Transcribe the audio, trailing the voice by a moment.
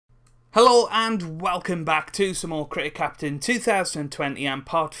Hello and welcome back to some more Cricket Captain 2020 and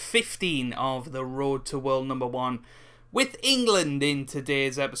part 15 of the Road to World Number 1 with England. In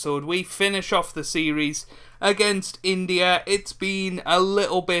today's episode we finish off the series against India. It's been a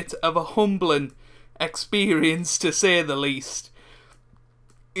little bit of a humbling experience to say the least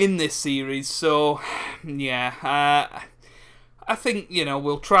in this series, so yeah, I think, you know,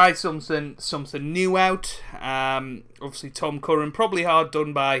 we'll try something new out. Obviously Tom Curran probably hard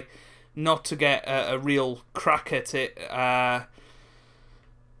done by not to get a real crack at it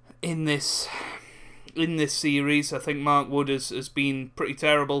in this series. I think Mark Wood has been pretty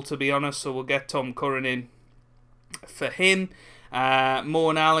terrible, to be honest, so we'll get Tom Curran in for him.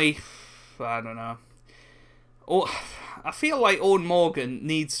 Moeen Ali, I don't know. Oh, I feel like Owen Morgan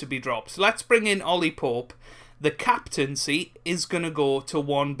needs to be dropped. Let's bring in Ollie Pope. The captaincy is going to go to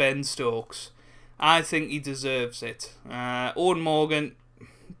one Ben Stokes. I think he deserves it. Owen Morgan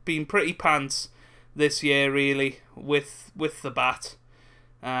been pretty pants this year, really, with the bat.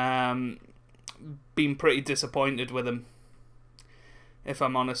 Been pretty disappointed with him, if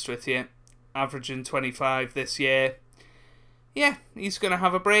I'm honest with you. Averaging 25 this year. Yeah, he's going to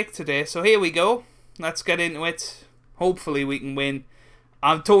have a break today, so here we go. Let's get into it. Hopefully we can win.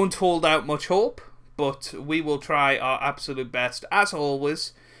 I don't hold out much hope, but we will try our absolute best, as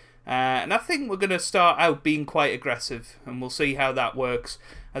always. And I think we're going to start out being quite aggressive, and we'll see how that works,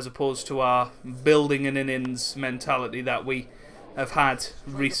 as opposed to our building an innings mentality that we have had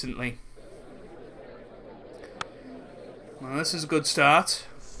recently. Well, this is a good start.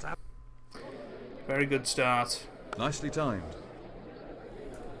 Very good start. Nicely timed.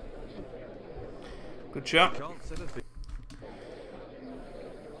 Good shot.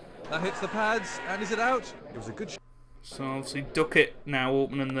 That hits the pads, and is it out? It was a good shot. So obviously Duckett now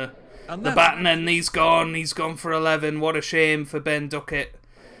opening the batting, and he's gone. He's gone for 11. What a shame for Ben Duckett,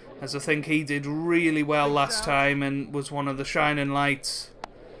 as I think he did really well last time and was one of the shining lights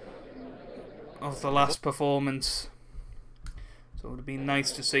of the last performance. So it would have been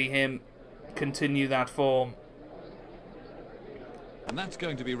nice to see him continue that form. And that's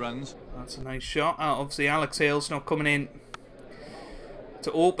going to be runs. That's a nice shot. Obviously Alex Hale's not coming in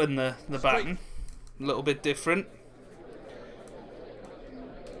to open the batting. A little bit different.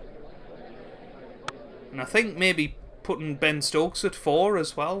 And I think maybe putting Ben Stokes at 4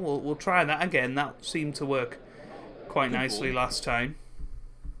 as well. We'll try that again. That seemed to work quite nicely last time.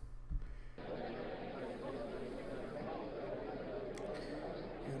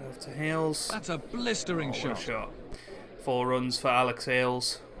 Get off to Hales. That's a blistering shot. 4 runs for Alex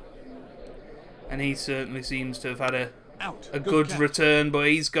Hales. And he certainly seems to have had a good return, but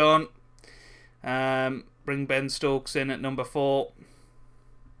he's gone. Bring Ben Stokes in at number 4.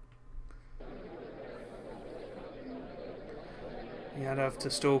 He had after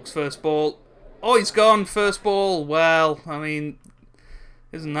Stokes' first ball. Oh, he's gone. First ball. Well, I mean,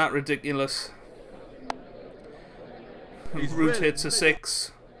 isn't that ridiculous? Root hits a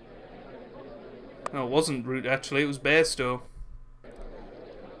 6. No, it wasn't Root, actually. It was Bairstow.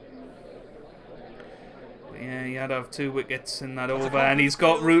 Yeah, Yadav 2 wickets in that over, and he's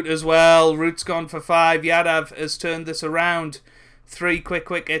got Root as well. Root's gone for 5. Yadav has turned this around. 3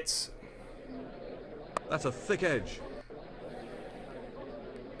 quick wickets. That's a thick edge.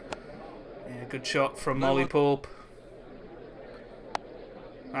 Yeah, good shot from Ollie Pope.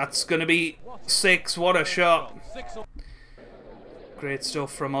 That's going to be 6. What a shot. Great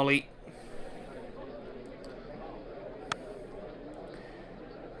stuff from Ollie.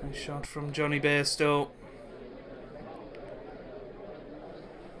 Nice shot from Johnny Bairstow.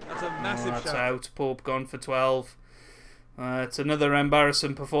 That's a massive that's shot. Out. Pope gone for 12. It's another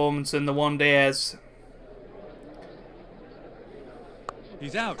embarrassing performance in the one days.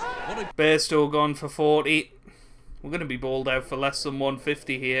 He's out. Bairstow gone for 40. We're going to be bowled out for less than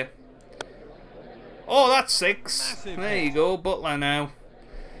 150 here. Oh, that's 6. Massive there you go. Butler now.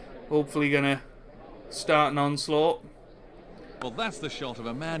 Hopefully going to start an onslaught. Well, that's the shot of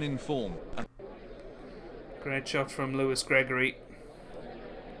a man in form. Great shot from Lewis Gregory.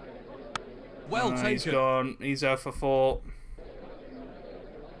 Well taken. He's gone. He's out for 4.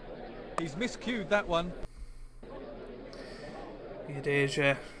 He's miscued that one.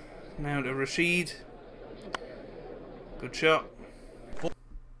 Yadeja now to Rashid. Good shot.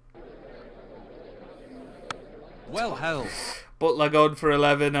 Well held. Butler gone for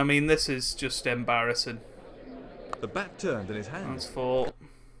 11. I mean, this is just embarrassing. The bat turned in his hand. That's 4.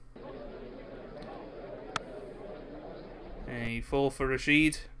 Hey, 4 for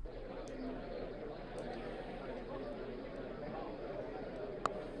Rashid.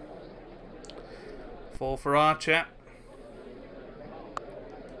 4 for Archer.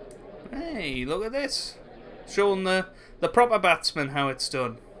 Hey, look at this. Showing the proper batsman how it's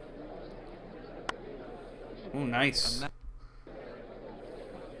done. Oh, nice.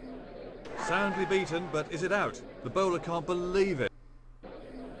 Soundly beaten, but is it out? The bowler can't believe it.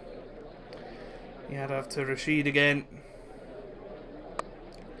 You had after Rashid again.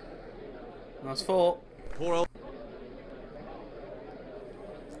 That's 4. Poor old.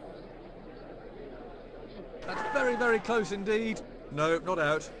 That's very, very close indeed. No, not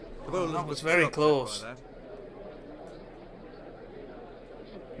out. The bowler that was very close. That.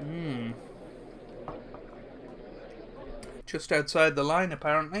 Just outside the line,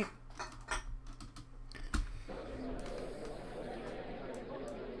 apparently.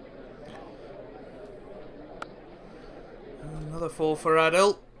 Another 4 for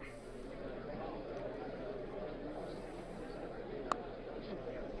Adil.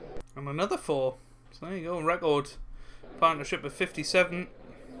 And another 4. So there you go, record partnership of 57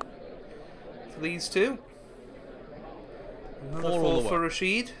 for these two. Another 4 for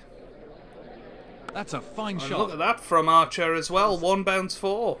Rashid. That's a fine And shot. look at that from Archer as well. 1 bounce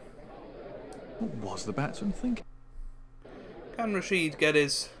 4. What was the batsman thinking? Can Rashid get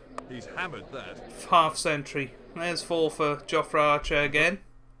his He's hammered that. half century? There's 4 for Jofra Archer again.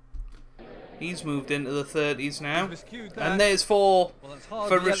 He's moved into the 30s now. And there's 4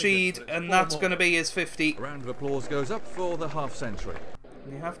 for Rashid, and that's going to be his 50. A round of applause goes up for the half century.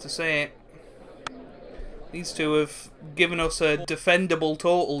 You have to say it. These two have given us a defendable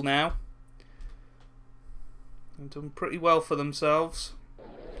total now. They've done pretty well for themselves.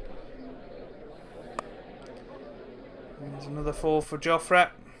 There's another 4 for Jofra.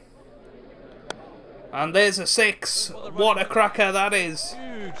 And there's a 6. What a cracker that is.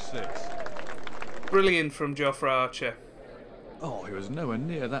 Huge 6. Brilliant from Jofra Archer. Oh, he was nowhere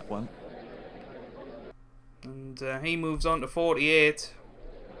near that one. And he moves on to 48.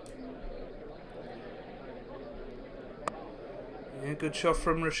 Yeah, good shot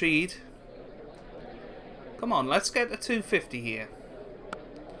from Rashid. Come on, let's get to 250 here.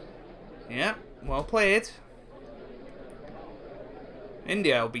 Yeah, well played.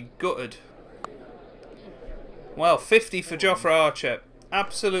 India will be gutted. Well, 50 for Jofra Archer.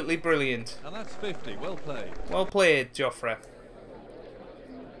 Absolutely brilliant. And that's 50. Well played. Well played, Jofra.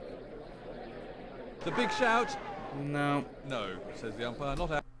 The big shout. No. No, says the umpire.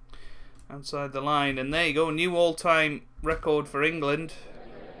 Not out. Outside the line. And there you go. New all-time record for England.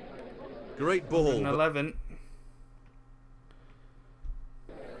 Great ball. 11.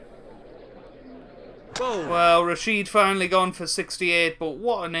 Bowl. Well, Rashid finally gone for 68, but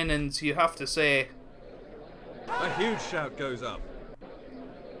what an innings, you have to say. A huge shout goes up.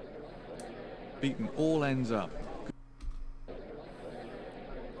 Beaten all ends up.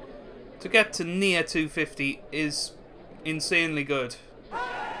 To get to near 250 is insanely good.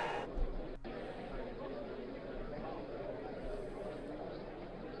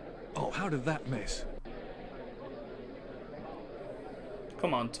 Oh, how did that miss?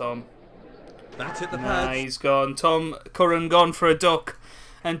 Come on, Tom. That's hit the Nah, pads. he's gone. Tom Curran gone for a duck.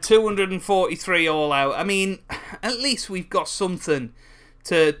 And 243 all out. I mean, at least we've got something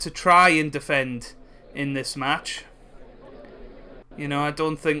to try and defend in this match. You know, I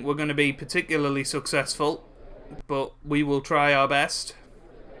don't think we're going to be particularly successful, but we will try our best.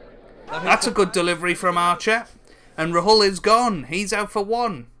 That's a good delivery from Archer. And Rahul is gone. He's out for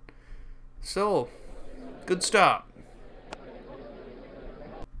 1. So, good start.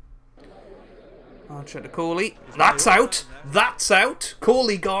 Archer to Kohli. That's out. That's out.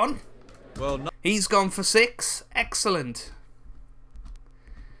 Kohli gone. Well, no. He's gone for 6. Excellent.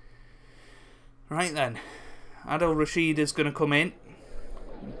 Right then. Adil Rashid is going to come in.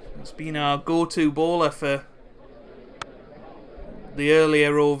 He's been our go-to bowler for the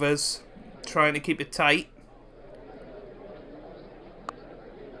earlier overs. Trying to keep it tight.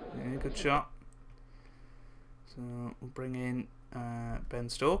 Yeah, good shot. So we'll bring in Ben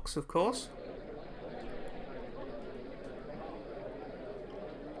Stokes, of course.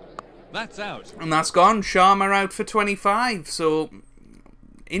 That's out. And that's gone. Sharma out for 25. So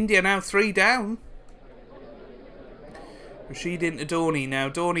India now 3 down. Rashid into Dhoni. Now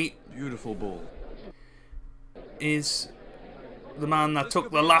Dhoni Beautiful ball. is the man that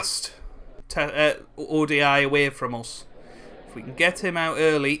took the last ODI away from us. If we can get him out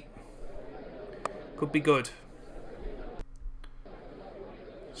early, could be good.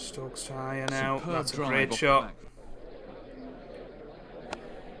 Stokes to higher now. Superb That's a drive great off the shot. back.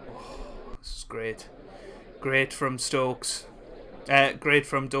 This is great. Great from Stokes. Great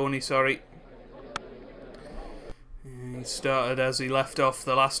from Dhoni, sorry. He started as he left off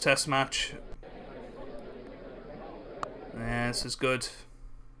the last test match. Yeah, this is good.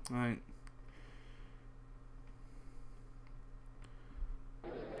 Right.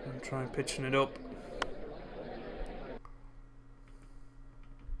 I'll try pitching it up.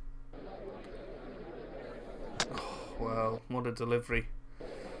 Oh, well, what a delivery.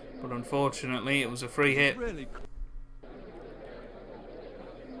 But unfortunately, it was a free hit.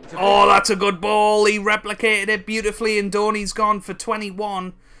 Oh, that's a good ball. He replicated it beautifully, and Dhoni's gone for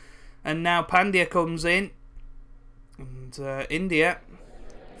 21. And now Pandya comes in. And India,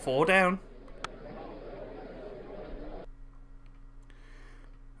 4 down.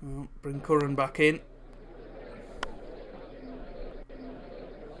 Oh, bring Curran back in.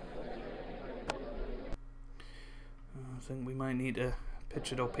 I think we might need to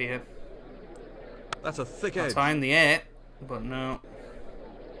pitch it up here. That's a thick edge. High in the air, but no.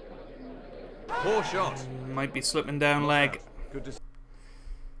 Poor shot. Might be slipping down leg. Good.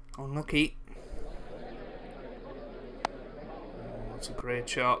 Unlucky. Oh, that's a great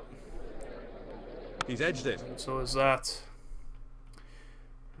shot. He's edged it. And so is that.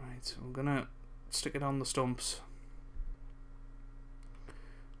 Right, we're gonna stick it on the stumps.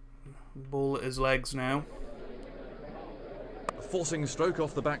 Ball at his legs now. A forcing stroke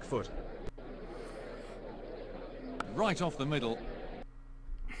off the back foot. Right off the middle.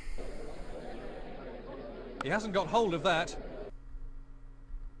 He hasn't got hold of that.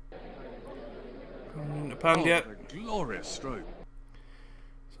 Coming into Pandya. Oh, a glorious stroke.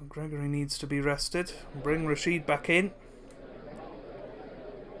 So Gregory needs to be rested. Bring Rashid back in.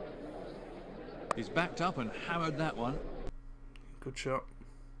 He's backed up and hammered that one. Good shot.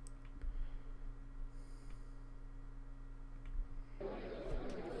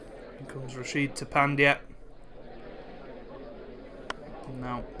 Here comes Rashid to Pandya.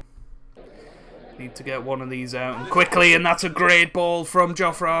 No. Need to get one of these out and quickly, and that's a great ball from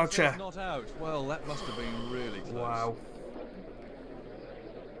Jofra Archer. Not out. Well, that must have been really close. Wow.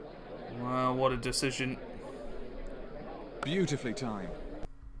 Wow, what a decision. Beautifully timed.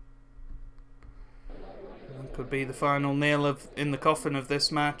 That could be the final nail in the coffin of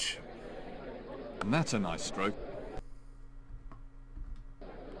this match. And that's a nice stroke.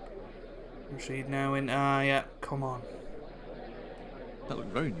 Rashid now in. Ah, yeah, come on. That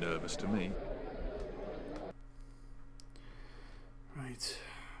looked very nervous to me. Right.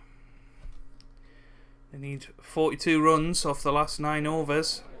 They need 42 runs off the last 9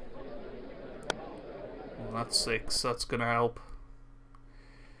 overs. Well, that's 6. That's going to help.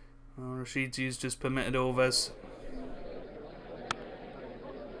 Rashid's used his permitted overs.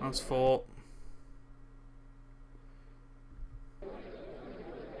 That's 4.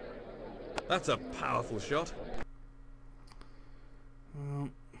 That's a powerful shot.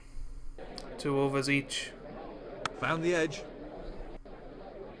 2 overs each. Found the edge.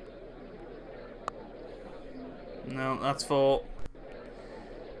 No, that's 4.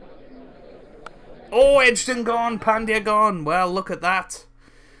 Oh, edged and gone. Pandya gone. Well, look at that.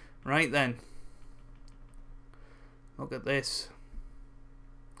 Right then. Look at this.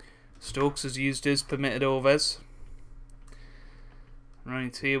 Stokes has used his permitted overs.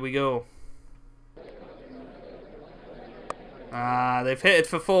 Right, here we go. Ah, they've hit it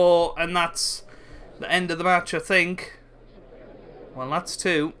for 4, and that's the end of the match, I think. Well, that's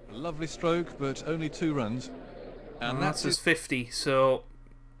 2. Lovely stroke, but only 2 runs. And that's his 50, so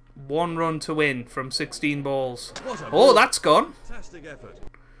 1 run to win from 16 balls. Oh, that's gone. Fantastic effort.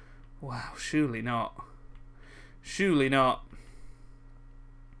 Wow, surely not. Surely not.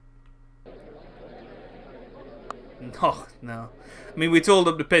 No, no. I mean, we told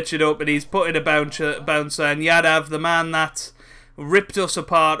him to pitch it up, and he's put in a bouncer, and Yadav, the man that ripped us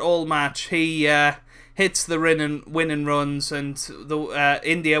apart all match, he hits the winning runs, and the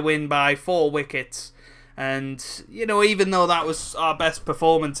India win by 4 wickets. And, you know, even though that was our best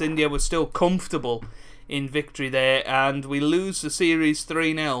performance, India was still comfortable in victory there, and we lose the series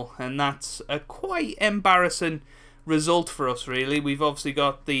 3-0, and that's a quite embarrassing result for us, really. We've obviously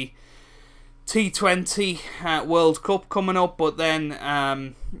got the T20 World Cup coming up, but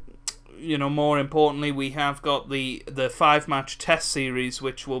then, you know, more importantly, we have got the 5-match Test series,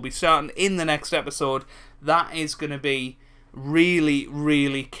 which will be starting in the next episode. That is going to be really,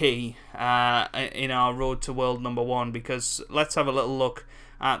 really key in our road to world number 1, because let's have a little look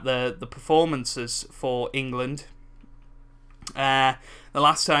at the performances for England. The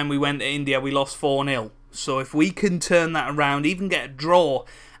last time we went to India, we lost 4-0. So if we can turn that around, even get a draw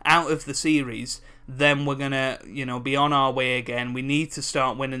out of the series, then we're going to, you know, be on our way again. We need to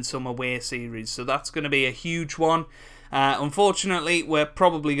start winning some away series. So that's going to be a huge one. Unfortunately, we're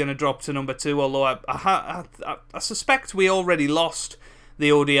probably going to drop to number 2, although I suspect we already lost the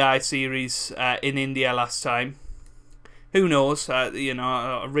ODI series in India last time. who knows? You know,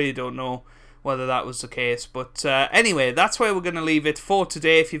 I really don't know whether that was the case. But anyway, that's where we're going to leave it for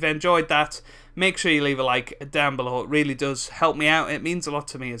today. If you've enjoyed that, make sure you leave a like down below. It really does help me out. It means a lot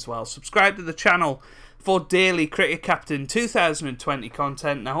to me as well. Subscribe to the channel for daily Cricket Captain 2020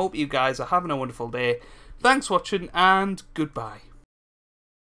 content. And I hope you guys are having a wonderful day. Thanks for watching, and goodbye.